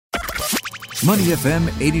Money FM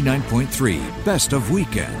 89.3, best of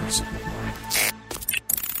weekends.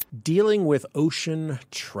 Dealing with ocean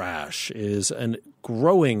trash is a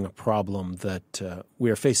growing problem that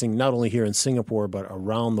we are facing not only here in Singapore but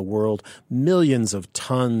around the world. Millions of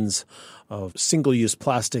tons of single-use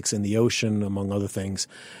plastics in the ocean, among other things.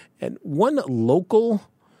 And one local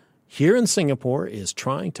here in Singapore is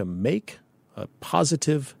trying to make a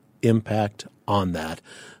positive impact on that.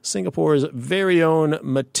 Singapore's very own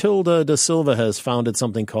Matilda Da Silva has founded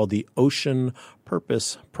something called the Ocean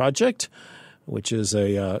Purpose Project, which is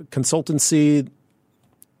a consultancy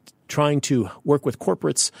trying to work with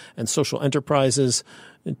corporates and social enterprises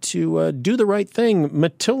to do the right thing.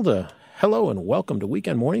 Matilda, hello and welcome to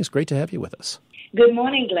Weekend Mornings. Great to have you with us. Good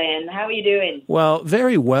morning, Glenn. How are you doing? Well,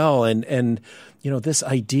 very well. And you know, this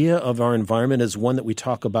idea of our environment is one that we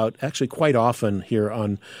talk about actually quite often here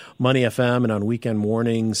on Money FM and on Weekend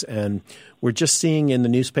Mornings. And we're just seeing in the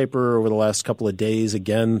newspaper over the last couple of days,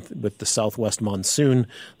 again, with the southwest monsoon,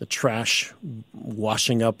 the trash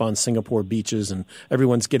washing up on Singapore beaches, and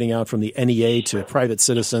everyone's getting out from the NEA to private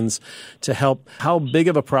citizens to help. How big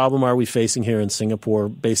of a problem are we facing here in Singapore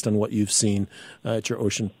based on what you've seen at your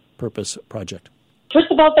Ocean Purpose Project? First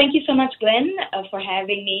of all, thank you so much, Glenn, for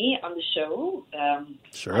having me on the show.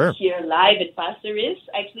 Sure. I'm here live in Pasir Ris.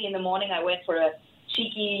 Actually, in the morning, I went for a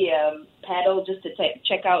cheeky paddle just to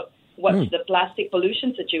check out what's the plastic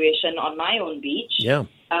pollution situation on my own beach. Yeah.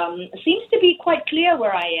 Seems to be quite clear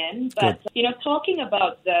where I am, but, Good. you know, talking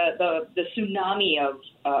about the tsunami of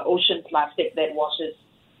ocean plastic that washes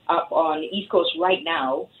up on East Coast right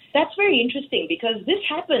now, that's very interesting because this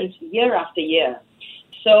happens year after year.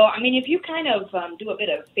 So, I mean, if you kind of do a bit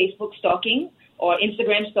of Facebook stalking or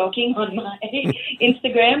Instagram stalking on my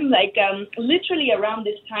Instagram, like literally around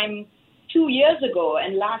this time 2 years ago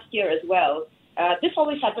and last year as well, this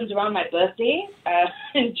always happens around my birthday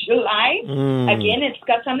in July. Again, it's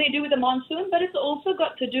got something to do with the monsoon, but it's also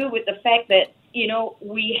got to do with the fact that, you know,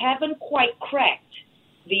 we haven't quite cracked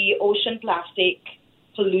the ocean plastic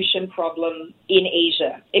pollution problem in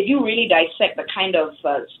Asia. If you really dissect the kind of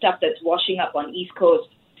stuff that's washing up on East Coast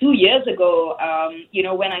 2 years ago, you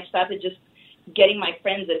know, when I started just getting my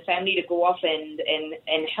friends and family to go off and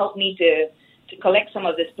help me to collect some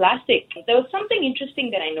of this plastic, there was something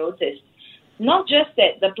interesting that I noticed. Not just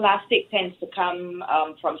that the plastic tends to come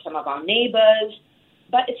from some of our neighbors,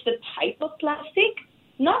 but it's the type of plastic,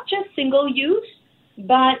 not just single use,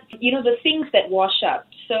 but, you know, the things that wash up.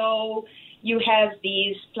 So you have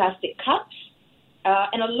these plastic cups,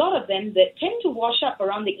 and a lot of them that tend to wash up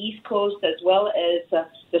around the East Coast as well as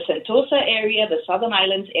the Sentosa area, the Southern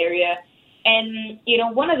Islands area. And, you know,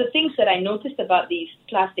 one of the things that I noticed about these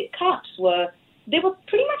plastic cups were they were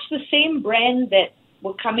pretty much the same brand that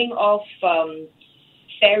were coming off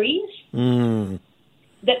ferries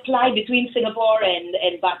that ply between Singapore and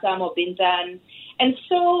Batam or Bintan. And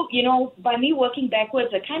so, you know, by me working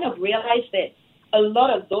backwards, I kind of realized that a lot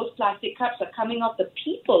of those plastic cups are coming off the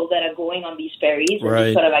people that are going on these ferries and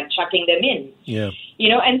Right. sort of like chucking them in. Yeah. You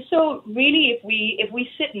know, and so really if we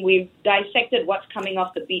sit and we've dissected what's coming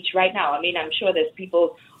off the beach right now, I mean, I'm sure there's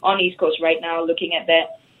people on East Coast right now looking at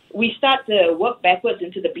that. We start to work backwards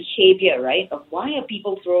into the behavior, right, of why are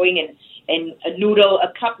people throwing in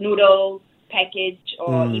a cup noodle package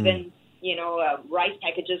or even, you know, rice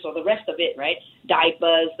packages or the rest of it, right?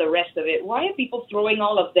 Diapers, the rest of it. Why are people throwing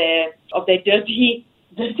all of their dirty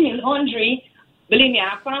laundry? Believe me,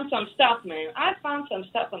 I found some stuff, man. I found some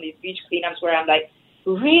stuff on these beach cleanups where I'm like,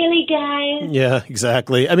 really, guys? Yeah,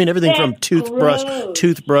 exactly. I mean, everything from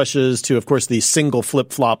toothbrushes to, of course, the single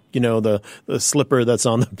flip-flop, you know, the slipper that's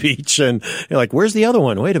on the beach. And you're like, where's the other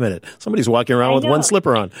one? Wait a minute. Somebody's walking around with one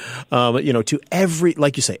slipper on. You know, to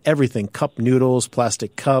like you say, everything, cup noodles,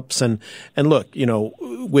 plastic cups. And look, you know,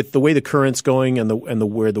 with the way the current's going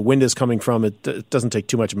and where the wind is coming from, it doesn't take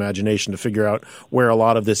too much imagination to figure out where a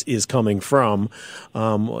lot of this is coming from,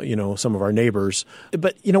 you know, some of our neighbors.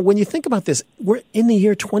 But, you know, when you think about this, we're in the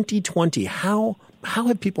year 2020, how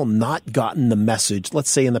have people not gotten the message, let's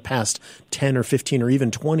say in the past 10 or 15 or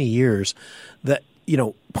even 20 years, that, you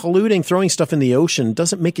know, polluting, throwing stuff in the ocean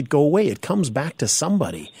doesn't make it go away. It comes back to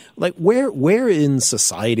somebody. Like, where in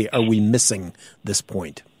society are we missing this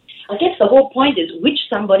point? I guess the whole point is which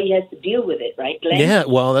somebody has to deal with it, right, Glenn? Yeah,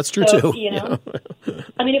 well, that's true too. You know,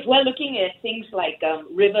 I mean, if we're looking at things like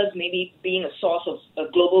rivers maybe being a source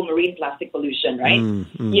of global marine plastic pollution, right?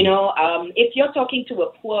 You know, if you're talking to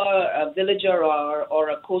a poor villager or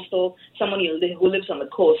a coastal, someone who lives on the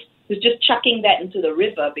coast, who's just chucking that into the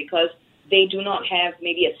river because they do not have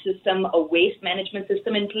maybe a waste management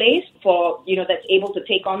system in place for, you know, that's able to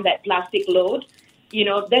take on that plastic load.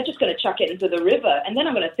 they're just going to chuck it into the river. And then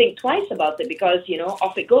I'm going to think twice about it because,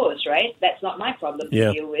 off it goes, right? That's not my problem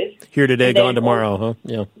to deal with. Here today, gone tomorrow, huh?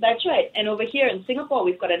 Yeah. That's right. And over here in Singapore,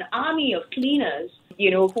 we've got an army of cleaners,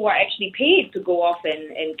 who are actually paid to go off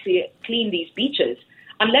and clean these beaches.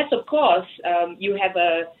 Unless, of course, you have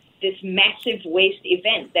this massive waste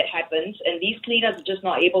event that happens, and these cleaners are just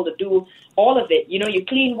not able to do all of it. You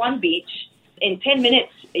clean one beach, in 10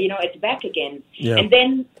 minutes, it's back again. Yeah. And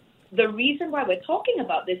then the reason why we're talking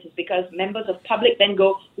about this is because members of public then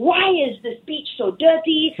go, why is this beach so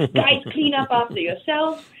dirty? Guys, clean up after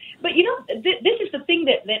yourselves. But, this is the thing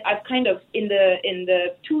that I've kind of, in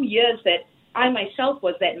the 2 years that I myself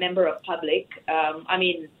was that member of public,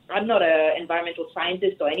 I'm not an environmental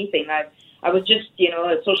scientist or anything. I was just,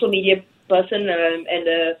 a social media person and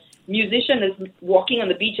a musician is walking on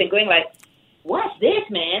the beach and going like, what's this,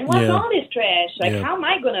 man? What's all this trash? Like, how am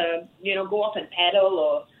I going to, go off and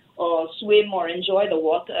paddle or swim or enjoy the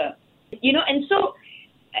water? And so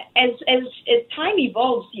as time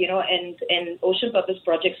evolves, and Ocean Purpose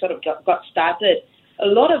Project sort of got started, a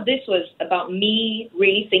lot of this was about me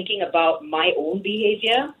really thinking about my own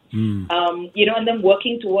behavior, and then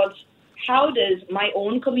working towards how does my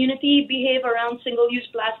own community behave around single-use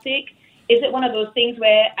plastic? Is it one of those things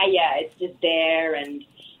where, it's just there and,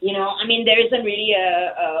 there isn't really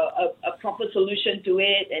a proper solution to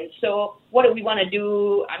it. And so what do we want to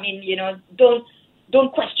do?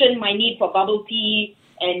 Don't question my need for bubble tea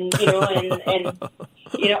and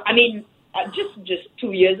just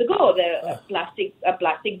 2 years ago, a plastic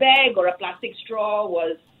bag or a plastic straw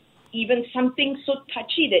was even something so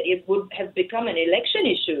touchy that it would have become an election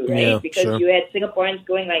issue, right? Yeah, because sure. you had Singaporeans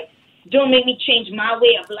going like, don't make me change my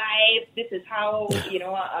way of life. This is how,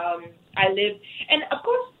 I live. And of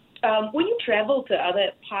course, when you travel to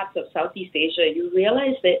other parts of Southeast Asia, you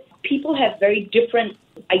realize that people have very different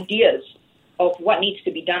ideas of what needs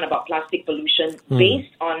to be done about plastic pollution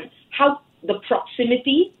based on how the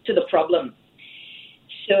proximity to the problem.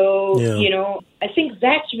 So, I think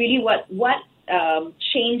that's really what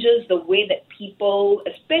changes the way that people,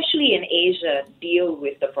 especially in Asia, deal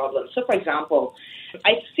with the problem. So, for example,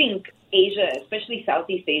 I think Asia, especially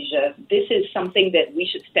Southeast Asia, this is something that we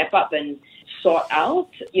should step up and sort out,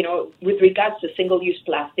 with regards to single-use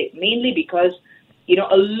plastic, mainly because,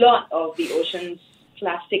 a lot of the ocean's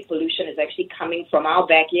plastic pollution is actually coming from our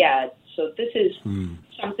backyard. So this is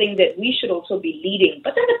something that we should also be leading.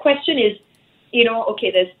 But then the question is,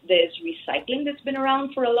 there's recycling that's been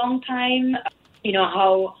around for a long time.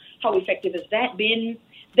 How effective has that been?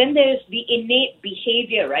 Then there's the innate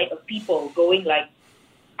behavior, right, of people going like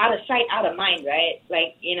out of sight, out of mind, right?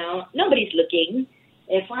 Like, nobody's looking.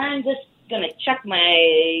 If I'm just going to chuck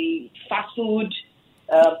my fast food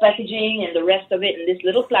packaging and the rest of it in this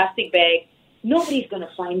little plastic bag, nobody's going to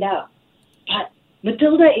find out. But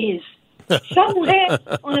Matilda is. Somewhere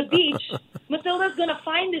on a beach, Matilda's going to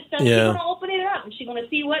find this stuff. Yeah. She's going to open it up and she's going to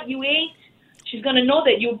see what you ate. She's going to know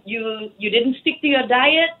that you didn't stick to your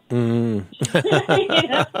diet.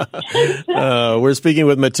 We're speaking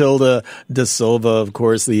with Matilda De Silva, of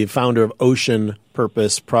course, the founder of Ocean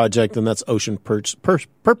Purpose Project, and that's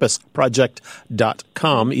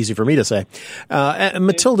oceanpurposeproject.com. Easy for me to say. And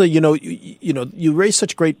Matilda, you raise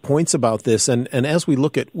such great points about this, and as we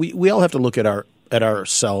look at, we all have to look at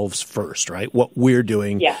ourselves first, right? What we're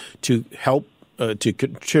doing to help to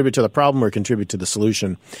contribute to the problem or contribute to the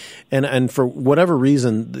solution. And for whatever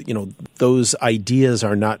reason, those ideas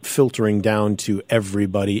are not filtering down to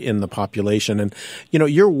everybody in the population. And,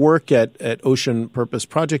 your work at Ocean Purpose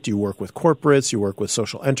Project, you work with corporates, you work with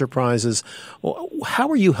social enterprises. How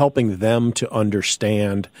are you helping them to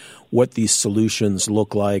understand what these solutions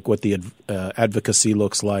look like, what the advocacy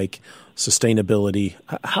looks like, sustainability?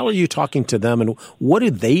 How are you talking to them, and what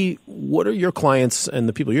are your clients and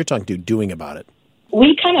the people you're talking to doing about it?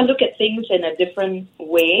 We kind of look at things in a different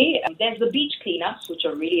way. There's the beach cleanups, which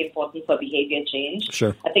are really important for behavior change.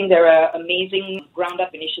 Sure. I think there are amazing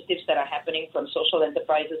ground-up initiatives that are happening from social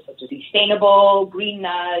enterprises such as Sustainable, Green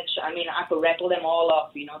Nudge. I could rattle them all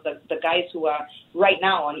off. The guys who are right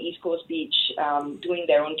now on East Coast Beach doing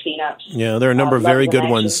their own cleanups. Yeah, there are a number of very good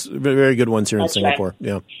ones here in Singapore.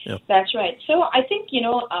 Right. Yeah. That's right. So I think,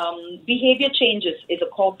 behavior change is a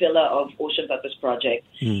core pillar of Ocean Purpose Project.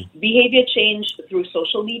 Behavior change through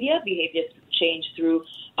social media, behavior change through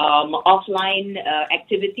offline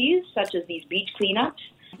activities such as these beach cleanups.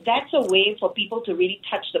 That's a way for people to really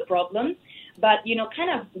touch the problem. But,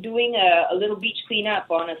 kind of doing a little beach cleanup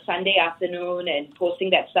on a Sunday afternoon and posting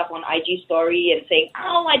that stuff on IG story and saying,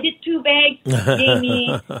 oh, I did 2 bags, Jamie.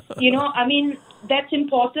 That's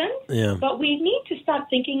important. Yeah. But we need to start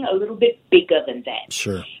thinking a little bit bigger than that.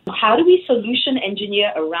 Sure. How do we solution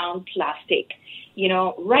engineer around plastic?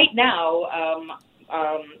 Right now,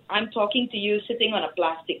 I'm talking to you sitting on a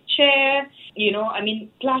plastic chair.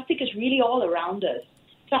 Plastic is really all around us.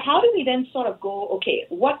 So how do we then sort of go, okay,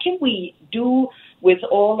 what can we do with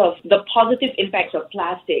all of the positive impacts of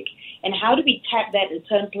plastic? And how do we tap that and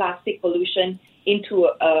turn plastic pollution into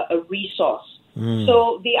a resource?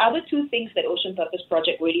 So the other 2 things that Ocean Purpose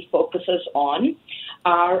Project really focuses on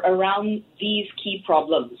are around these key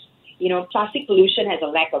problems. Plastic pollution has a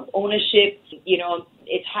lack of ownership.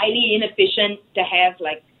 It's highly inefficient to have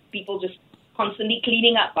people just constantly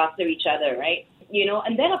cleaning up after each other, right?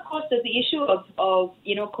 And then of course there's the issue of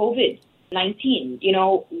COVID-19.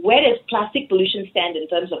 Where does plastic pollution stand in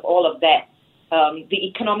terms of all of that? The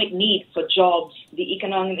economic need for jobs, the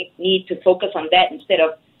economic need to focus on that instead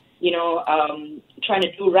of trying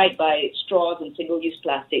to do right by straws and single-use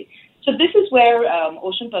plastic. So this is where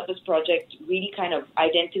Ocean Purpose Project really kind of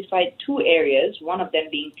identified 2 areas, one of them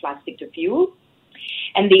being plastic to fuel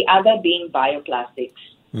and the other being bioplastics.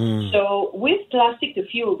 So with plastic to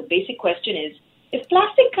fuel, the basic question is, if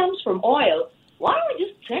plastic comes from oil, why don't we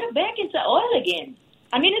just turn it back into oil again?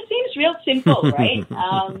 It seems real simple, right?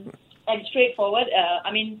 And straightforward.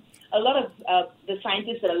 A lot of the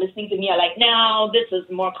scientists that are listening to me are like, no, this is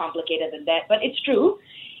more complicated than that. But it's true.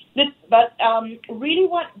 But really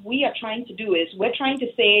what we are trying to do is we're trying to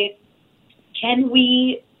say, can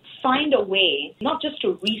we find a way not just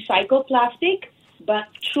to recycle plastic, but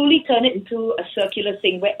truly turn it into a circular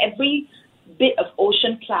thing where every bit of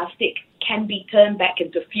ocean plastic can be turned back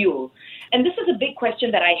into fuel. And this is a big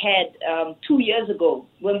question that I had 2 years ago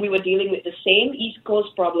when we were dealing with the same East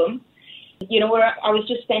Coast problem. Where I was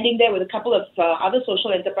just standing there with a couple of other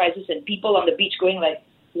social enterprises and people on the beach going like,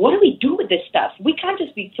 what do we do with this stuff? We can't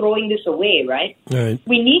just be throwing this away, right? Right.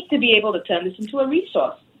 We need to be able to turn this into a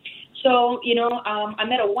resource. So, I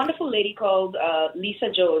met a wonderful lady called Lisa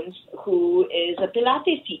Jones, who is a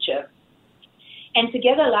Pilates teacher. And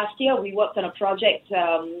together last year, we worked on a project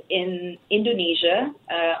in Indonesia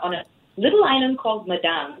on a little island called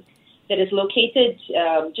Madang that is located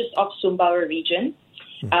just off Sumbawa region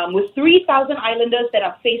with 3,000 islanders that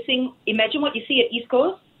are facing, imagine what you see at East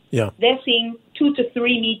Coast. Yeah. They're seeing 2 to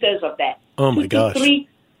 3 meters of that. Oh, my gosh. 2 to 3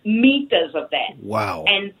 meters of that. Wow.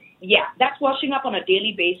 And, yeah, that's washing up on a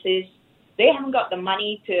daily basis. They haven't got the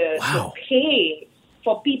money to pay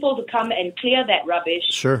for people to come and clear that rubbish.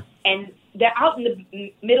 Sure. And they're out in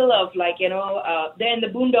the middle of, they're in the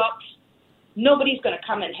boondocks. Nobody's going to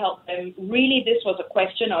come and help them. Really, this was a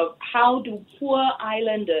question of how do poor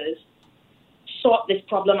islanders sort this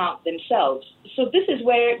problem out themselves. So this is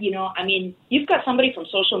where, you've got somebody from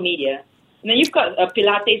social media, and then you've got a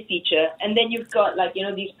Pilates teacher, and then you've got,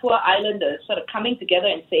 these poor islanders sort of coming together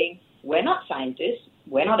and saying, we're not scientists,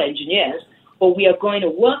 we're not engineers, but we are going to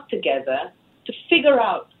work together to figure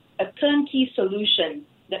out a turnkey solution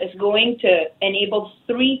that is going to enable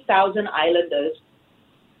 3,000 islanders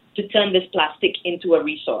to turn this plastic into a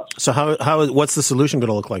resource. So what's the solution going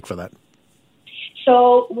to look like for that?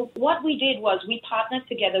 So what we did was we partnered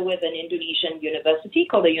together with an Indonesian university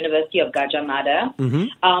called the University of Gajah Mada.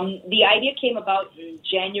 Mm-hmm. The idea came about in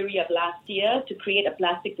January of last year to create a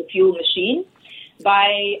plastic to fuel machine.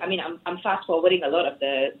 I'm fast forwarding a lot of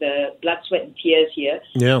the blood, sweat, and tears here.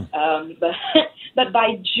 Yeah. But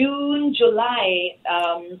by June, July,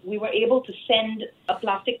 we were able to send a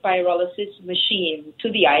plastic pyrolysis machine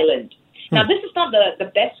to the island. Now, this is not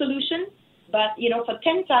the best solution, but, for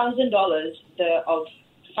 $10,000 of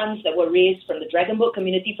funds that were raised from the Dragon Boat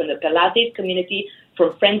community, from the Pilates community,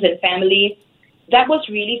 from friends and family, that was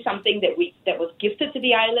really something that was gifted to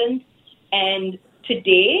the island. And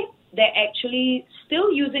today, they're actually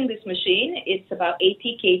still using this machine. It's about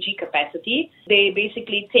 80 kg capacity. They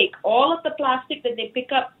basically take all of the plastic that they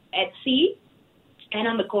pick up at sea and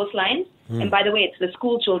on the coastlines. And by the way, it's the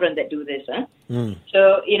school children that do this.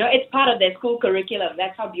 So, it's part of their school curriculum.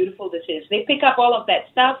 That's how beautiful this is. They pick up all of that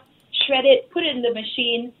stuff, shred it, put it in the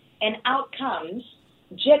machine, and out comes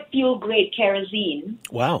jet fuel grade kerosene.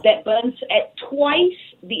 Wow. That burns at twice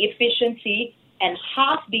the efficiency and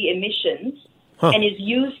half the emissions. And is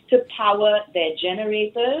used to power their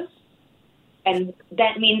generators. And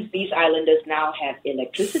that means these islanders now have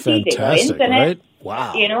electricity, they have internet. Right?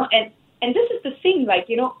 Wow. And this is the thing,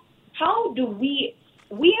 how do we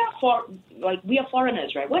are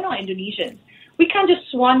foreigners, right? We're not Indonesians. We can't just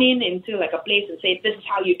swan into like a place and say, this is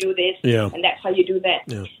how you do this, and that's how you do that.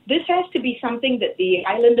 Yeah. This has to be something that the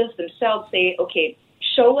islanders themselves say, okay,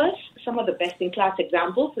 show us some of the best-in-class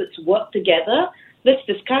examples. Let's work together. Let's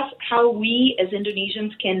discuss how we as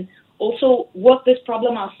Indonesians can also work this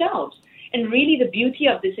problem ourselves. And really the beauty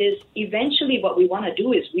of this is eventually what we want to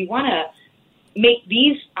do is we want to make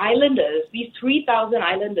these islanders, these 3,000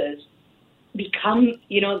 islanders, become,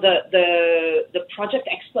 the project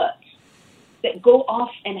experts that go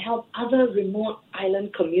off and help other remote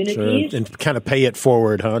island communities. Sure. And kind of pay it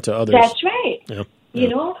forward, to others. That's right. Yeah.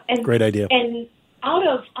 And great idea. And out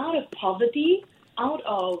of poverty, out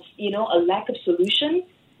of, a lack of solution,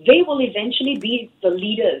 they will eventually be the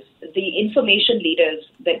leaders, the information leaders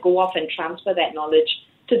that go off and transfer that knowledge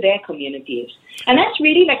to their communities. And that's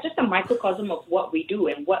really like just a microcosm of what we do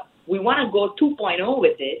and what we want to go 2.0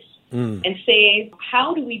 with this and say,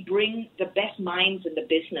 how do we bring the best minds in the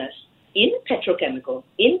business in petrochemical,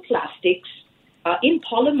 in plastics, in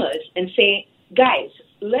polymers, and say, guys,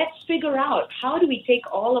 let's figure out how do we take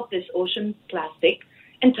all of this ocean plastic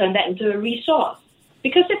and turn that into a resource.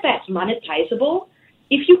 Because if that's monetizable,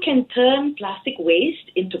 if you can turn plastic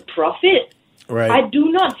waste into profit, right. I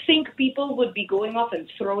do not think people would be going off and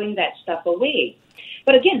throwing that stuff away.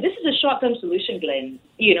 But again, this is a short-term solution, Glenn.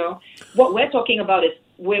 What we're talking about is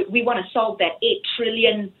we want to solve that 8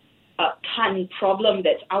 trillion ton problem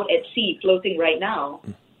that's out at sea floating right now.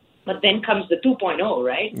 But then comes the 2.0,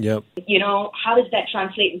 right? Yep. How does that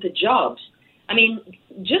translate into jobs? I mean,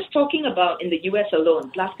 just talking about in the U.S. alone,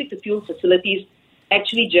 plastic-to-fuel facilities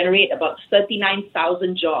actually generate about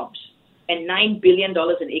 39,000 jobs and $9 billion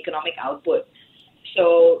in economic output.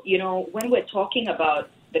 So, when we're talking about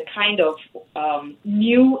the kind of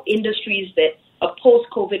new industries that a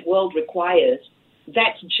post-COVID world requires,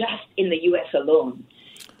 that's just in the U.S. alone.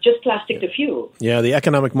 Just plastic to fuel. Yeah, the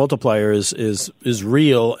economic multiplier is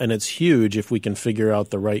real, and it's huge if we can figure out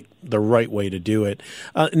the right way to do it.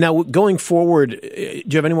 Now, going forward, do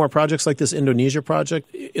you have any more projects like this Indonesia project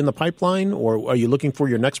in the pipeline, or are you looking for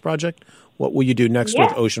your next project? What will you do next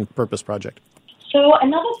with Ocean Purpose Project? So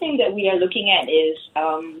another thing that we are looking at is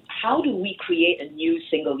how do we create a new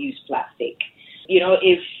single-use plastic?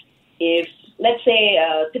 If let's say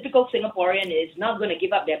a typical Singaporean is not going to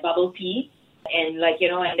give up their bubble tea and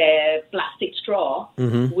and their plastic straw,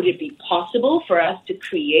 would it be possible for us to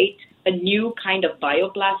create a new kind of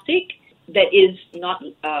bioplastic that is not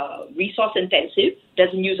resource intensive,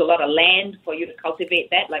 doesn't use a lot of land for you to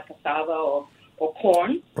cultivate that, like cassava or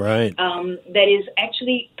corn, right? That is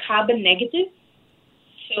actually carbon negative.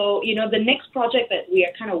 So, the next project that we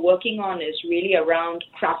are kind of working on is really around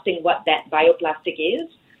crafting what that bioplastic is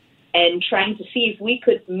and trying to see if we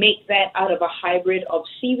could make that out of a hybrid of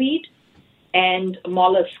seaweed and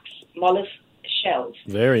mollusk shells.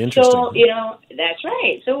 Very interesting. So, that's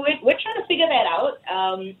right. So we're trying to figure that out.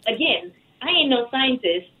 Again, I ain't no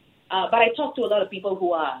scientist, but I talk to a lot of people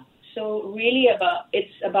who are. So really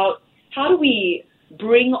it's about how do we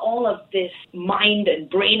bring all of this mind and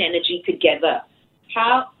brain energy together.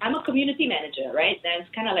 I'm a community manager, right? That's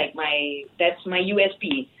kind of like that's my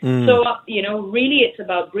USP. So, really it's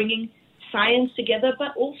about bringing science together,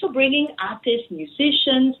 but also bringing artists,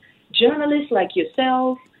 musicians, journalists like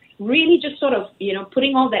yourself, really just sort of,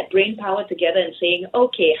 putting all that brain power together and saying,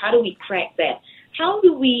 okay, how do we crack that? How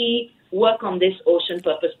do we work on this Ocean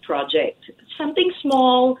Purpose project? Something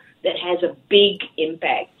small that has a big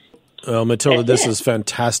impact. Well, Matilda, this is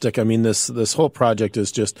fantastic. I mean, this whole project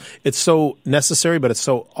is it's so necessary, but it's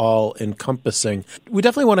so all-encompassing. We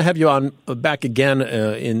definitely want to have you on back again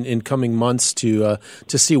in coming months to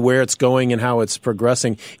see where it's going and how it's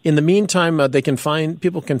progressing. In the meantime,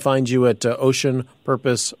 people can find you at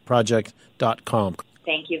oceanpurposeproject.com.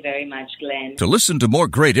 Thank you very much, Glenn. To listen to more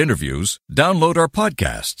great interviews, download our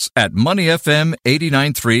podcasts at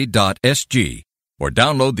moneyfm893.sg. or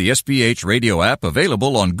download the SPH radio app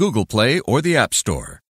available on Google Play or the App Store.